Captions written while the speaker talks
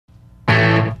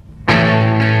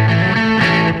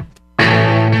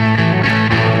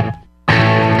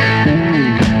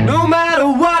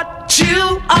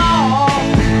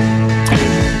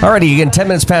Alrighty, again, 10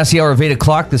 minutes past the hour of 8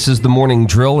 o'clock. This is the morning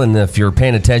drill, and if you're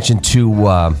paying attention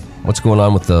to what's going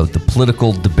on with the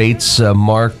political debates,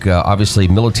 Mark, obviously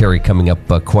military coming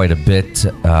up quite a bit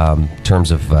in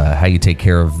terms of how you take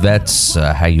care of vets,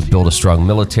 how you build a strong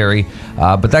military.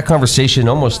 But that conversation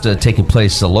almost taking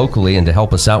place locally, and to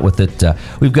help us out with it,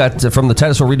 we've got from the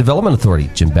Titusville Redevelopment Authority,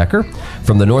 Jim Becker.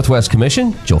 From the Northwest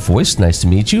Commission, Jill Foys. Nice to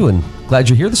meet you, and glad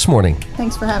you're here this morning.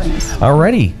 Thanks for having us.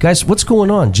 Alrighty, guys, what's going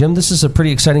on? Jim, this is a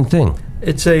pretty exciting thing.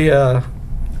 It's an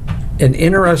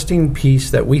interesting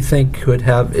piece that we think could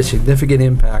have a significant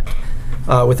impact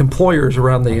with employers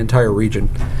around the entire region.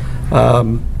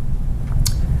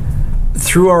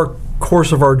 Through our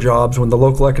course of our jobs, when the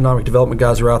local economic development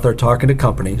guys are out there talking to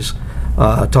companies,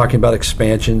 talking about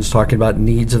expansions, talking about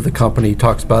needs of the company,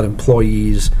 talks about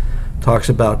employees, talks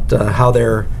about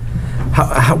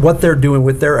what they're doing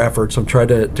with their efforts on trying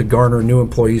to garner new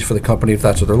employees for the company if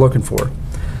that's what they're looking for.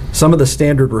 Some of the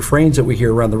standard refrains that we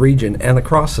hear around the region and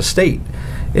across the state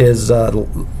is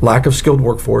lack of skilled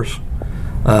workforce,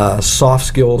 soft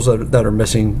skills that are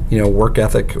missing, work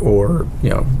ethic or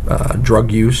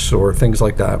drug use or things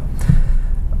like that.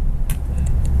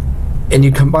 And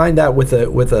you combine that with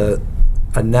a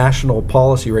national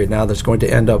policy right now that's going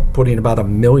to end up putting about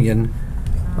 1 million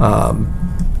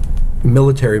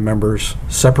military members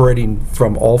separating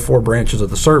from all 4 branches of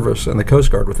the service and the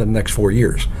Coast Guard within the next 4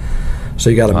 years. So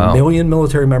you got 1 million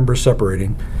military members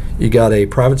separating. You got a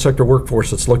private sector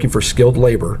workforce that's looking for skilled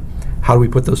labor. How do we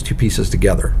put those two pieces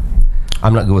together?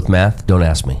 I'm not good with math. Don't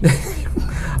ask me.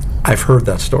 I've heard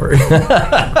that story.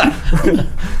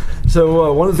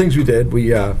 So one of the things we did,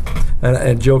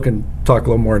 and Joe can talk a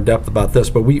little more in depth about this,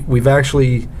 but we've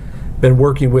actually been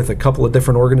working with a couple of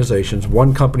different organizations.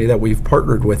 One company that we've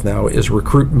partnered with now is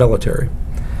Recruit Military.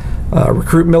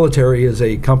 Recruit Military is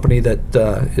a company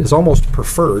that is almost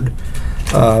preferred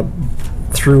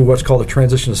through what's called a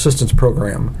transition assistance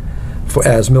program.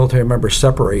 As military members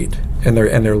separate and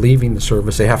they're leaving the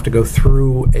service, they have to go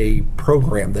through a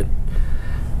program that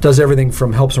does everything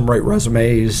from helps them write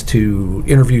resumes to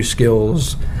interview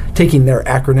skills, taking their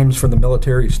acronyms from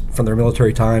their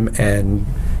military time and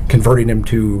converting them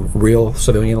to real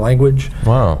civilian language.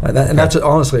 Wow. And that's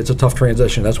honestly, it's a tough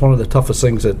transition. That's one of the toughest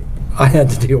things that I had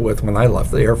to deal with when I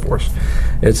left the Air Force.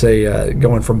 It's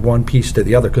going from one piece to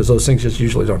the other because those things just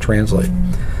usually don't translate.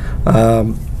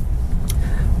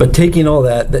 But taking all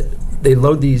that, they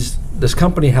load these. This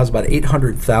company has about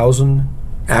 800,000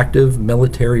 active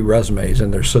military resumes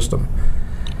in their system.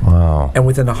 Wow. And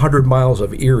within 100 miles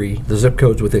of Erie, the zip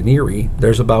codes within Erie,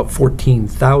 there's about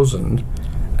 14,000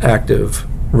 active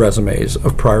resumes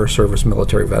of prior service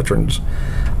military veterans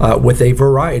with a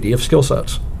variety of skill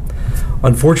sets.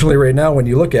 Unfortunately, right now, when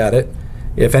you look at it,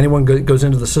 if anyone goes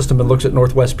into the system and looks at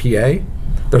Northwest PA,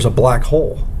 there's a black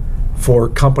hole for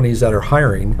companies that are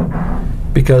hiring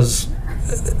because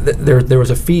there was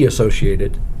a fee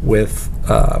associated with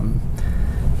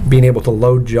being able to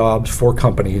load jobs for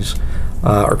companies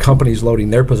or companies loading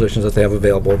their positions that they have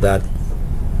available, that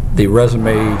the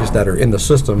resumes that are in the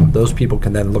system, those people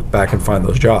can then look back and find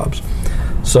those jobs.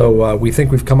 So we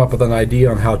think we've come up with an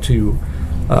idea on how to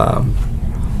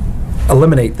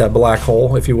eliminate that black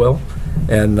hole, if you will.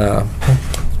 And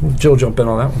Jill, jump in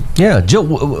on that one. Yeah,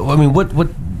 Jill, I mean, what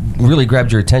really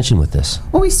grabbed your attention with this?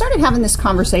 Well, we started having this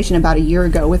conversation about a year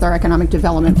ago with our economic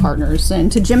development partners,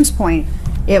 and to Jim's point,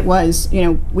 it was,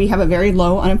 we have a very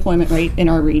low unemployment rate in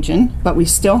our region, but we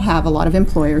still have a lot of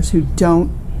employers who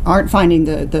aren't finding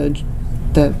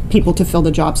the people to fill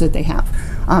the jobs that they have.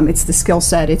 It's the skill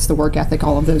set, it's the work ethic,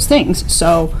 all of those things.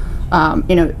 So,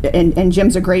 and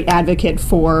Jim's a great advocate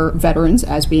for veterans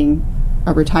as being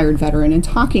a retired veteran and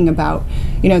talking about,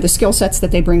 the skill sets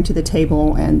that they bring to the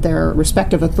table and their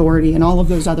respective authority and all of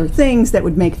those other things that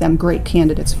would make them great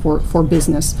candidates for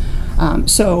business.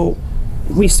 So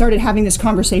we started having this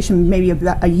conversation maybe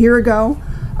about a year ago,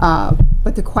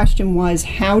 but the question was,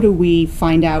 how do we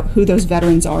find out who those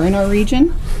veterans are in our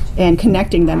region and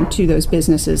connecting them to those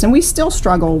businesses? And we still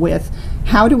struggle with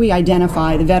how do we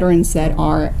identify the veterans that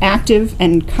are active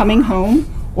and coming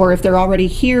home, or if they're already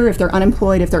here, if they're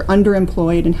unemployed, if they're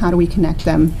underemployed, and how do we connect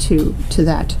them to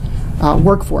that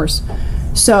workforce?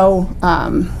 So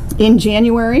in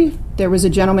January, there was a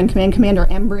gentleman, Command Commander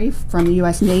Embry from the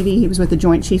U.S. Navy. He was with the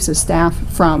Joint Chiefs of Staff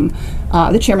from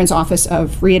the Chairman's Office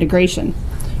of Reintegration.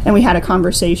 And we had a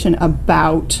conversation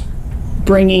about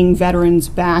bringing veterans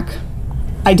back,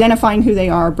 identifying who they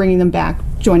are, bringing them back,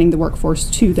 joining the workforce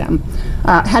to them.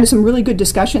 Had some really good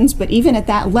discussions, but even at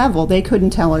that level, they couldn't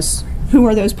tell us who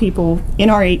are those people in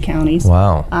our 8 counties.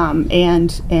 Wow.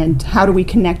 And how do we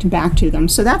connect back to them?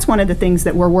 So that's one of the things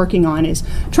that we're working on, is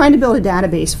trying to build a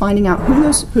database, finding out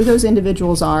who those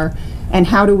individuals are, and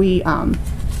how do we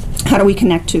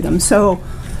connect to them. So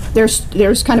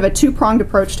there's kind of a two-pronged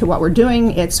approach to what we're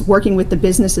doing. It's working with the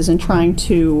businesses and trying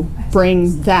to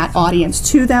bring that audience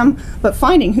to them, but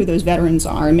finding who those veterans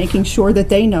are and making sure that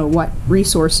they know what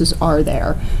resources are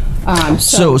there.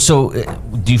 So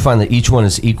do you find that each one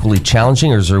is equally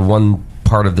challenging, or is there one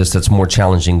part of this that's more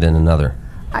challenging than another?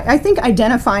 I think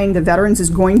identifying the veterans is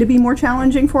going to be more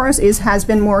challenging for us, has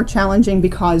been more challenging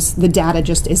because the data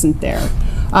just isn't there.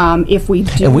 If we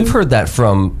do, and we've heard that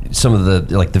from some of the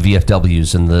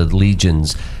VFWs and the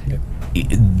Legions.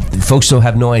 Folks still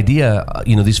have no idea.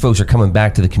 These folks are coming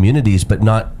back to the communities, but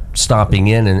not stopping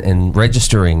in and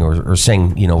registering or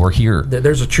saying, we're here.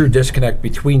 There's a true disconnect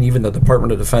between even the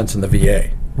Department of Defense and the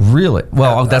VA. Really?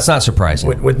 Well, that's not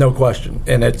surprising. With no question.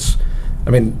 And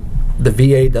the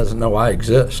VA doesn't know I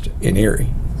exist in Erie.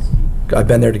 I've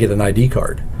been there to get an ID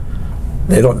card.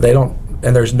 They don't,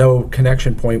 and there's no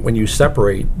connection point when you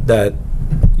separate that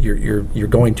you're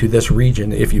going to this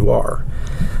region if you are.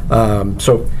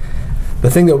 So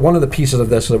one of the pieces of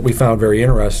this that we found very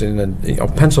interesting,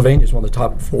 and Pennsylvania is one of the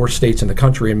top 4 states in the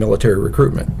country in military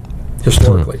recruitment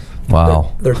historically.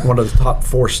 Wow. They're one of the top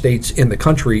 4 states in the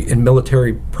country in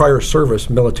prior service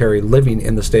military living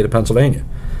in the state of Pennsylvania.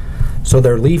 So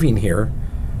they're leaving here,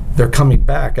 they're coming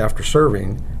back after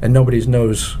serving, and nobody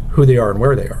knows who they are and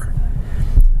where they are.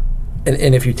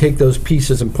 And if you take those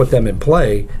pieces and put them in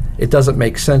play, it doesn't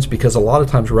make sense, because a lot of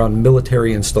times around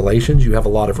military installations, you have a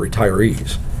lot of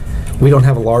retirees. We don't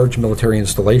have a large military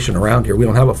installation around here. We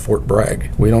don't have a Fort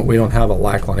Bragg. We don't have a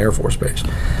Lackland Air Force Base.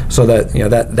 So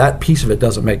that piece of it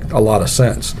doesn't make a lot of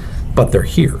sense. But they're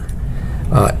here,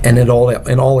 and in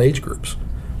all age groups.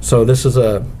 So this is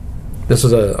a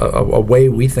way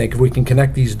we think if we can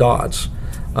connect these dots,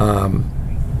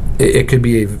 it could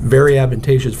be very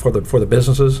advantageous for the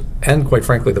businesses and, quite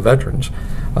frankly, the veterans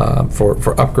for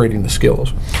upgrading the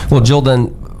skills. Well, Jill,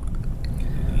 then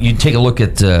you take a look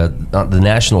at the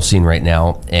national scene right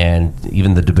now, and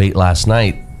even the debate last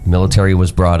night, military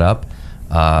was brought up,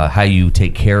 how you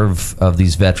take care of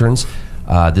these veterans.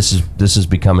 This is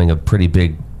becoming a pretty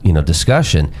big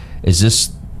discussion. Is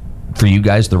this, for you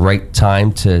guys, the right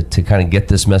time to kind of get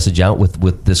this message out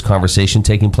with this conversation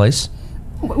taking place?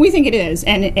 We think it is,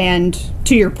 and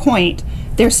to your point,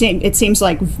 it seems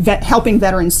like helping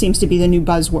veterans seems to be the new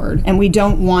buzzword, and we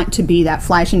don't want to be that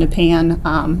flash in the pan.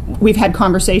 We've had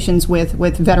conversations with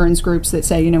veterans groups that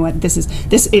say,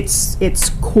 it's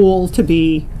cool to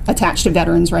be attached to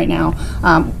veterans right now.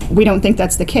 We don't think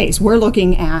that's the case. We're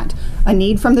looking at a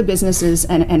need from the businesses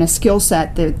and a skill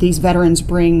set that these veterans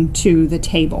bring to the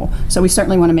table. So we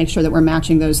certainly want to make sure that we're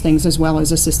matching those things as well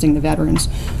as assisting the veterans.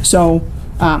 So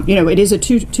it is a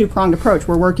two-pronged approach.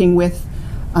 We're working with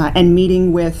and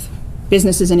meeting with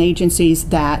businesses and agencies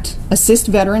that assist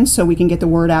veterans, so we can get the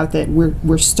word out that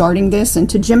we're starting this. And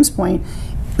to Jim's point,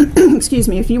 excuse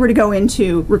me, if you were to go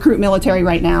into Recruit Military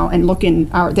right now and look in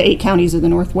the 8 counties of the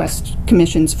Northwest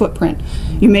Commission's footprint,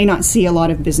 you may not see a lot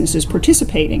of businesses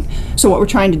participating. So what we're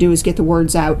trying to do is get the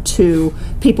words out to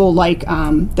people like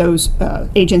those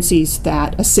agencies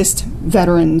that assist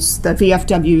veterans, the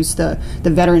VFWs, the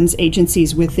veterans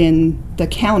agencies within the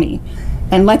county,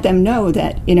 and let them know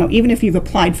that, even if you've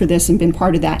applied for this and been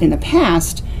part of that in the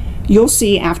past, you'll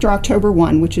see after October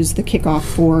 1, which is the kickoff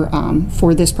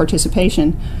for this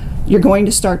participation, you're going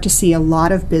to start to see a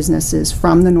lot of businesses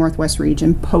from the Northwest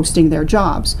region posting their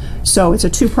jobs. So it's a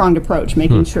two-pronged approach,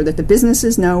 making sure that the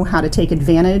businesses know how to take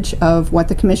advantage of what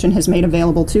the Commission has made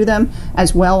available to them,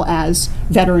 as well as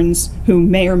veterans who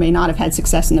may or may not have had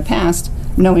success in the past,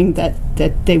 knowing that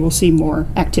they will see more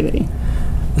activity.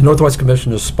 The Northwest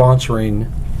Commission is sponsoring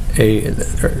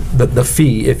the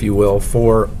fee, if you will,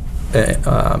 for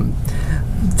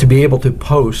to be able to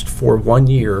post for 1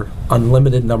 year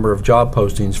unlimited number of job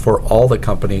postings for all the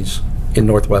companies in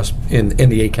Northwest in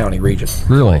the 8 county region.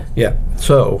 Really? Yeah.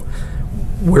 So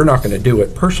we're not going to do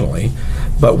it personally,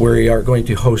 but we are going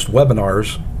to host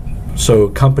webinars so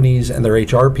companies and their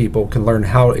HR people can learn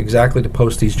how exactly to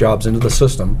post these jobs into the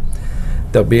system.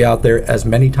 They'll be out there as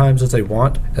many times as they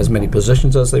want, as many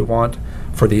positions as they want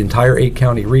for the entire 8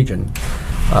 county region.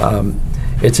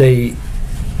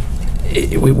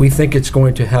 We think it's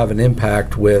going to have an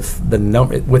impact with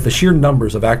the sheer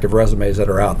numbers of active resumes that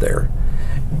are out there,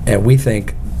 and we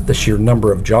think the sheer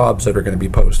number of jobs that are going to be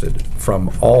posted from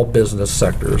all business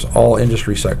sectors, all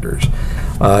industry sectors.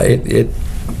 It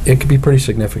could be pretty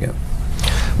significant.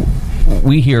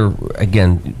 we hear,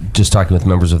 again, just talking with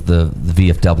members of the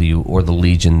VFW or the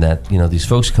Legion, that these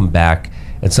folks come back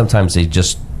and sometimes they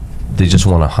just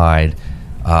want to hide.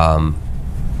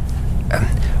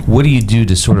 What do you do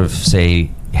to sort of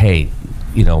say, hey,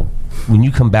 when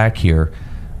you come back here,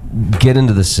 get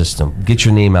into the system, get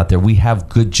your name out there. We have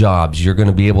good jobs. You're going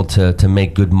to be able to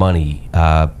make good money,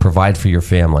 provide for your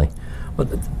family. But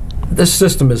this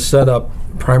system is set up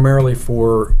primarily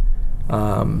for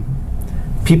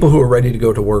people who are ready to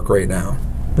go to work right now.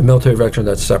 The military veteran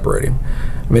that's separating.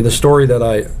 I mean,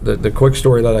 the quick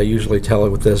story that I usually tell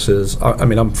with this is,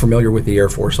 I'm familiar with the Air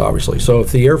Force, obviously. So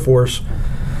if the Air Force,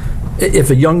 if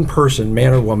a young person,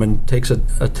 man or woman, takes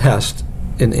a test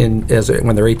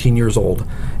when they're 18 years old,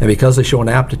 and because they show an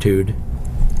aptitude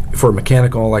for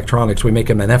mechanical and electronics, we make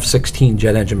them an F-16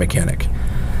 jet engine mechanic.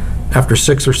 After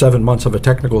 6 or 7 months of a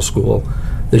technical school,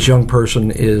 this young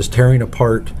person is tearing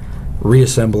apart,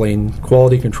 reassembling,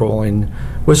 quality controlling,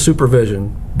 with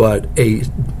supervision, but a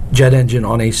jet engine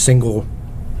on a single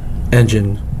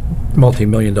engine,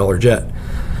 multi-million-dollar jet.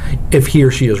 If he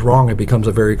or she is wrong, it becomes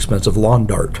a very expensive lawn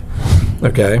dart.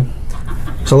 Okay?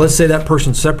 So let's say that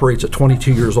person separates at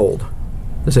 22 years old.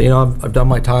 They say, I've done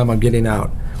my time, I'm getting out.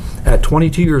 At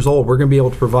 22 years old, we're going to be able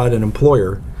to provide an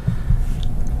employer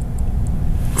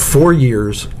 4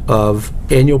 years of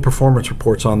annual performance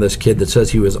reports on this kid that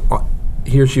says he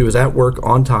or she was at work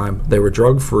on time, they were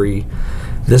drug-free,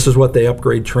 this is what they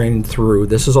upgrade training through,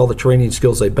 this is all the training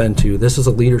skills they've been to, this is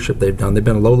the leadership they've done, they've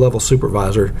been a low-level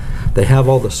supervisor, they have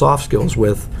all the soft skills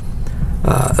with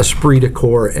esprit de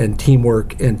corps and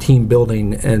teamwork and team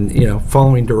building and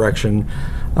following direction.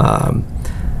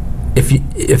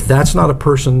 If that's not a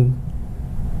person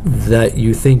that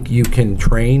you think you can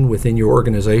train within your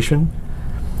organization,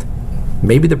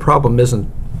 maybe the problem isn't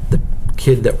the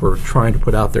kid that we're trying to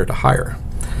put out there to hire.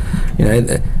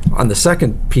 And on the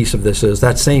second piece of this is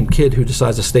that same kid who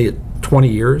decides to stay at 20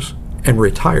 years and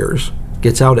retires,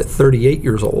 gets out at 38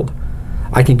 years old.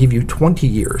 I can give you 20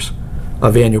 years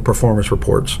of annual performance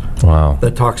reports. Wow.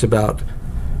 That talks about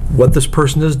what this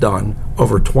person has done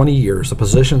over 20 years, the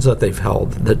positions that they've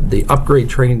held, the upgrade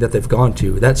training that they've gone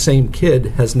to. That same kid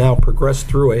has now progressed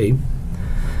through a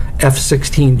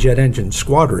F-16 jet engine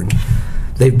squadron.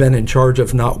 They've been in charge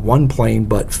of not one plane,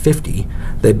 but 50.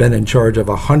 They've been in charge of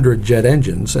 100 jet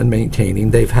engines and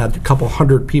maintaining. They've had a couple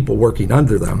hundred people working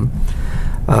under them.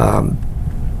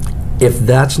 If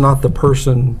that's not the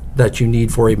person that you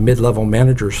need for a mid-level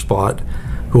manager spot,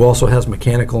 who also has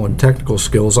mechanical and technical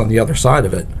skills on the other side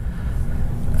of it,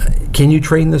 can you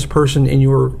train this person in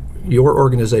your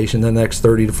organization in the next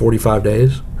 30 to 45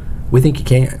 days? We think you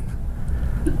can.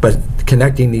 But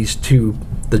connecting these two,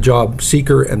 the job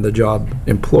seeker and the job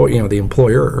the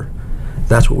employer,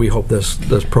 that's what we hope this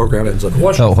program ends up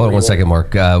doing. Oh, hold on 1 second,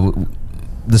 Mark.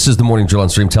 This is the Morning Drill on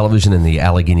Stream Television and the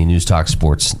Allegheny News Talk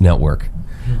Sports Network.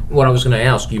 What I was going to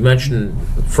ask, you mentioned,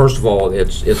 first of all,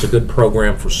 it's a good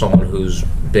program for someone who's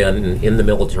been in the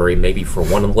military, maybe for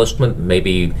one enlistment,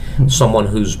 maybe someone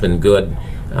who's been good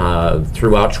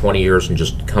throughout 20 years and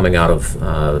just coming out of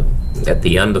at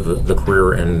the end of the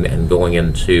career and going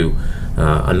into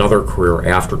another career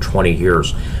after 20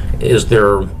 years.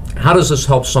 How does this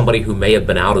help somebody who may have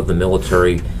been out of the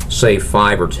military, say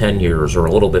 5 or 10 years or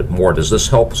a little bit more? Does this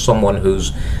help someone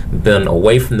who's been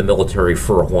away from the military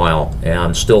for a while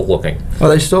and still looking? Well,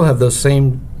 they still have those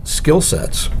same skill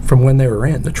sets from when they were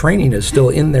in. The training is still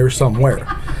in there somewhere.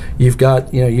 You've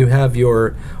got, you have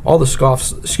all the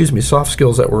soft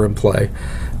skills that were in play.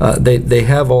 They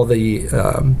have all the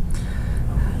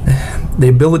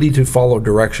ability to follow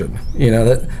direction.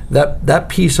 That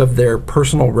piece of their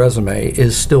personal resume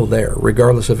is still there,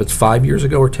 regardless if it's 5 years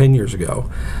ago or 10 years ago.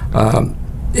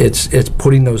 It's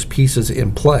putting those pieces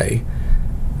in play,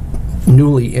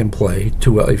 newly in play,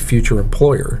 to a future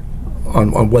employer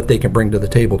on what they can bring to the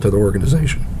table to the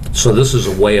organization. So this is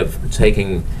a way of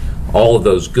taking all of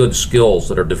those good skills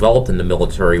that are developed in the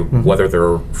military, whether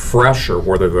they're fresh or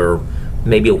whether they're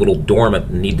maybe a little dormant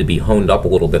and need to be honed up a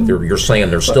little bit. You're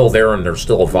saying they're still there and they're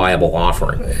still a viable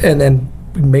offering. And then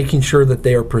making sure that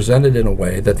they are presented in a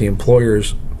way that the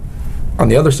employers, on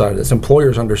the other side of this,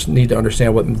 employers need to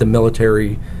understand what the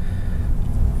military,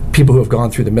 people who have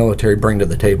gone through the military, bring to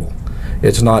the table.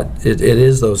 It's not, it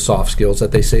is those soft skills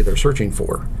that they say they're searching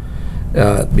for,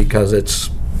 because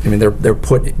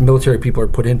military people are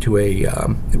put into a,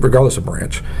 regardless of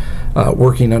branch,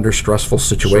 working under stressful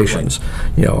situations.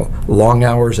 Certainly. Long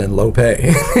hours and low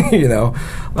pay.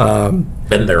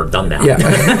 Been there, done that.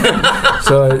 Yeah.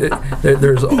 So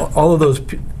there's all of those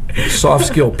soft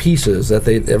skill pieces that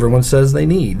everyone says they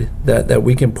need that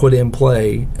we can put in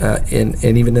play and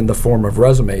even in the form of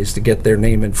resumes to get their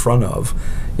name in front of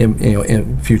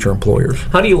in future employers.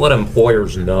 How do you let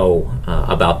employers know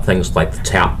about things like the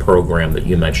TAP program that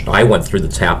you mentioned? I went through the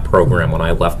TAP program when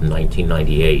I left in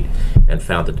 1998 and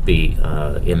found it to be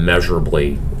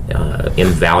immeasurably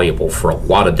invaluable for a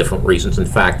lot of different reasons. In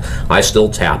fact, I still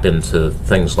tap into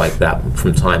things like that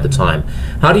from time to time.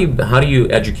 How do you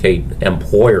educate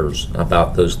employers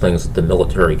about those things that the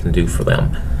military can do for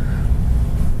them?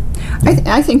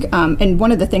 I think, and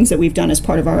one of the things that we've done as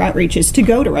part of our outreach is to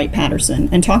go to Wright-Patterson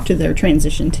and talk to their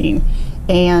transition team.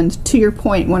 And to your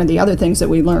point, one of the other things that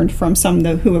we learned from some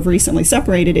who have recently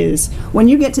separated is when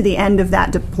you get to the end of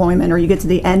that deployment or you get to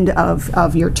the end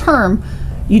of your term,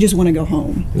 you just want to go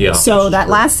home. Yeah. So that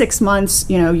last 6 months,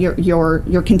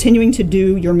 you're continuing to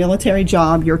do your military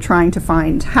job. You're trying to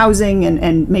find housing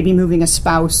and maybe moving a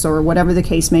spouse or whatever the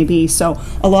case may be. So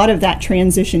a lot of that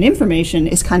transition information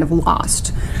is kind of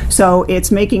lost. So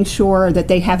it's making sure that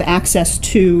they have access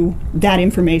to that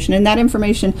information. And that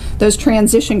information, those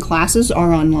transition classes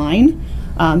are online.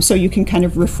 So you can kind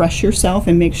of refresh yourself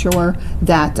and make sure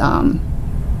that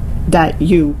that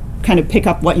you kind of pick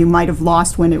up what you might have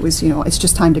lost when it was, it's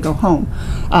just time to go home.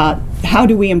 How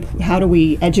do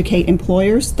we educate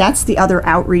employers? That's the other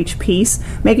outreach piece,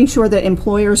 making sure that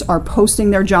employers are posting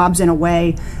their jobs in a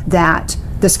way that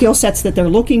the skill sets that they're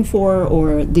looking for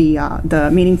or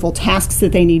the meaningful tasks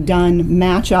that they need done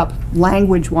match up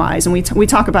language-wise. And we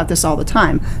talk about this all the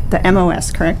time, the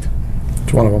MOS, correct?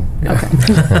 It's one of them.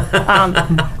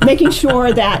 Yeah. Okay. Making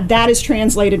sure that is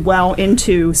translated well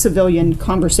into civilian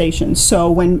conversations.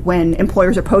 So when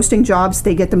employers are posting jobs,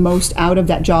 they get the most out of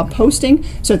that job posting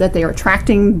so that they are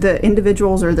attracting the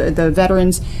individuals or the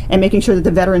veterans and making sure that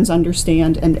the veterans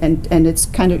understand and it's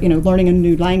kind of, learning a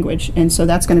new language. And so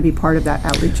that's going to be part of that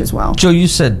outreach as well. Joe, you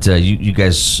said you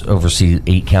guys oversee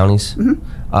 8 counties.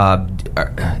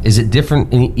 Mm-hmm. Is it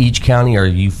different in each county, or are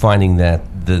you finding that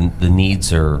the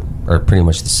needs are pretty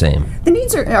much the same? The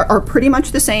needs are pretty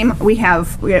much the same. We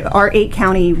have our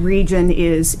 8-county region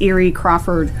is Erie,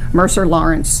 Crawford, Mercer,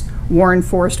 Lawrence, Warren,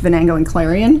 Forest, Venango, and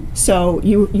Clarion. So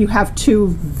you have 2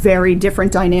 very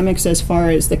different dynamics as far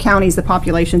as the counties, the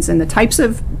populations, and the types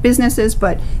of businesses,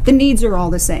 but the needs are all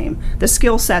the same. The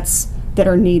skill sets that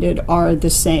are needed are the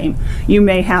same. You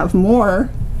may have more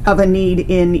of a need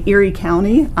in Erie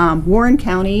County. Warren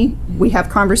County, we have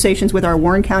conversations with our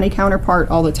Warren County counterpart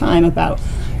all the time about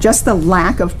just the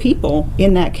lack of people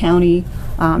in that county.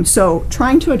 So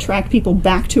trying to attract people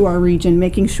back to our region,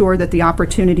 making sure that the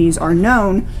opportunities are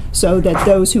known so that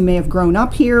those who may have grown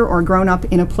up here or grown up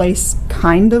in a place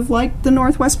kind of like the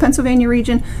Northwest Pennsylvania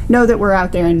region know that we're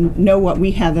out there and know what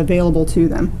we have available to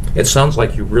them. It sounds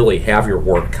like you really have your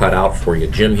work cut out for you.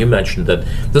 Jim, you mentioned that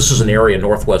this is an area in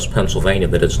Northwest Pennsylvania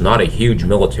that is not a huge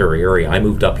military area. I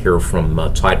moved up here from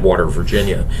Tidewater,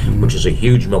 Virginia, which is a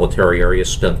huge military area,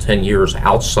 spent 10 years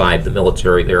outside the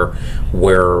military there,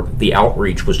 where the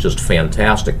outreach was just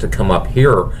fantastic. To come up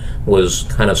here was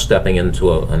kind of stepping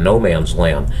into a no man's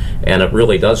land, and it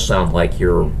really does sound like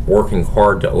you're working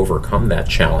hard to overcome that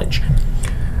challenge.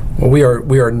 Well,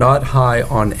 we are not high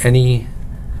on any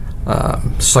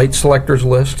site selectors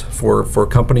list for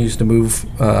companies to move,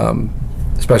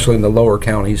 especially in the lower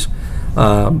counties.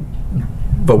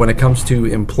 But when it comes to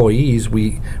employees,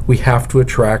 we have to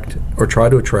attract or try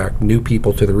to attract new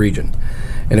people to the region.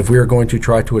 And if we are going to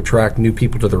try to attract new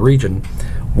people to the region,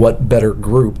 what better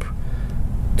group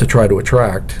to try to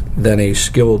attract than a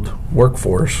skilled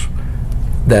workforce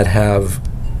that have,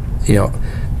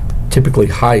 typically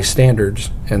high standards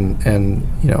and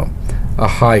a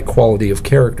high quality of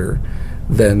character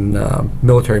than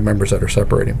military members that are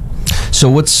separating. So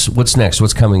what's next?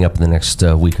 What's coming up in the next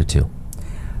week or two?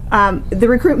 The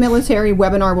Recruit Military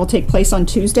webinar will take place on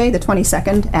Tuesday, the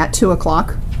 22nd at 2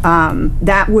 o'clock.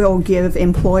 That will give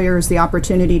employers the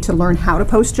opportunity to learn how to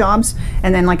post jobs.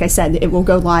 And then, like I said, it will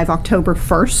go live October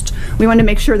 1st. We wanted to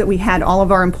make sure that we had all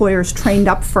of our employers trained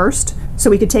up first so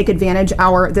we could take advantage.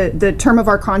 The term of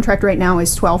our contract right now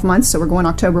is 12 months, so we're going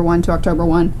October 1 to October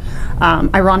 1.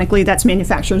 Ironically, that's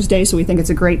Manufacturers Day, so we think it's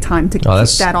a great time to kick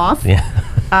that off.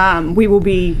 Yeah. We will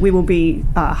be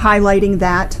highlighting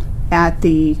that at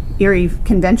the Erie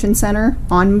Convention Center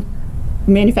on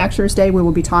Manufacturers Day. We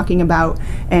will be talking about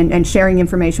and sharing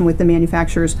information with the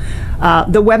manufacturers.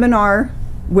 The webinar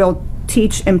will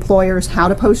teach employers how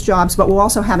to post jobs, but we'll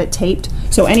also have it taped.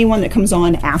 So anyone that comes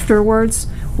on afterwards,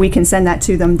 we can send that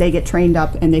to them. They get trained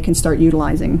up and they can start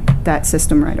utilizing that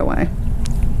system right away.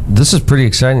 This is pretty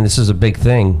exciting. This is a big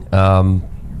thing.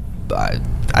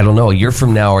 I don't know, a year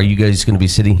from now, are you guys going to be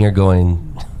sitting here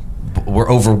going, we're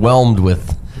overwhelmed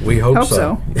with. We hope, Hope so.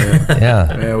 so. Yeah.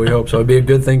 Yeah. Yeah, we hope so. It'd be a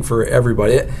good thing for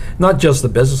everybody, not just the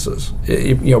businesses.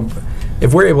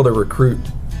 If we're able to recruit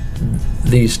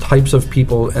these types of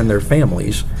people and their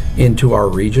families into our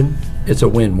region, it's a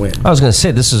win-win. I was going to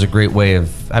say, this is a great way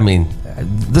of, I mean,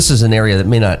 this is an area that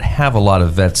may not have a lot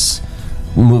of vets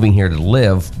moving here to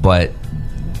live, but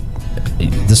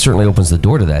this certainly opens the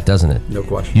door to that, doesn't it? No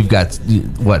question. You've got,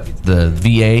 what, the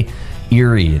VA,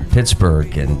 Erie, and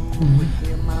Pittsburgh, and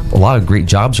a lot of great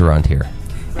jobs around here.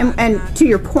 And to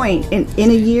your point, in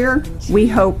a year, we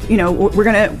hope, we're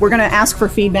gonna ask for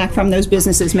feedback from those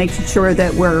businesses, making sure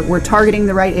that we're targeting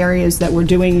the right areas, that we're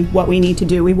doing what we need to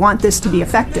do. We want this to be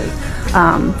effective.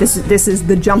 This is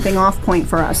the jumping off point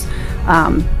for us.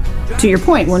 To your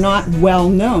point, we're not well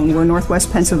known. We're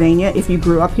Northwest Pennsylvania. If you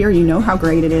grew up here, you know how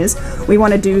great it is. We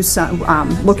want to do some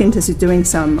look into doing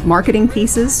some marketing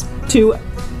pieces to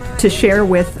share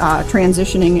with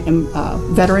transitioning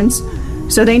veterans,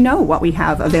 so they know what we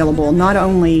have available, not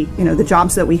only the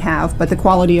jobs that we have, but the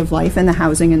quality of life and the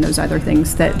housing and those other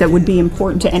things that would be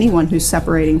important to anyone who's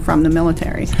separating from the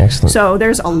military. Excellent. So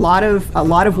there's a lot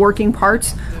of working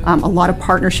parts. A lot of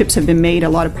partnerships have been made. A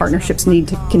lot of partnerships need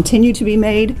to continue to be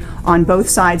made on both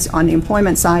sides, on the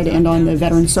employment side and on the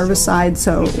veteran service side.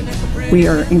 So we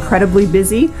are incredibly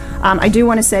busy. I do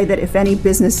want to say that if any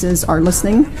businesses are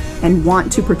listening and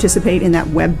want to participate in that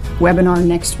webinar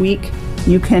next week,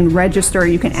 you can register.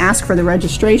 You can ask for the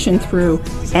registration through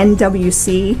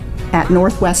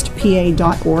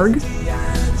nwc@northwestpa.org,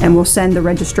 and we'll send the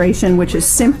registration, which is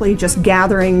simply just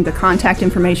gathering the contact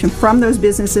information from those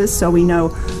businesses so we know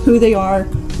who they are.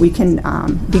 We can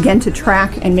begin to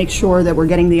track and make sure that we're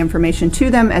getting the information to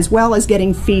them, as well as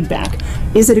getting feedback.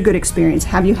 Is it a good experience?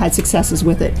 Have you had successes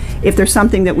with it? If there's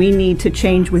something that we need to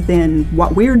change within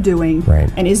what we're doing, right,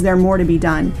 and is there more to be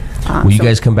done? Will you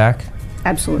guys come back?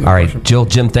 Absolutely. All right, Jill,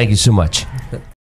 Jim, thank you so much.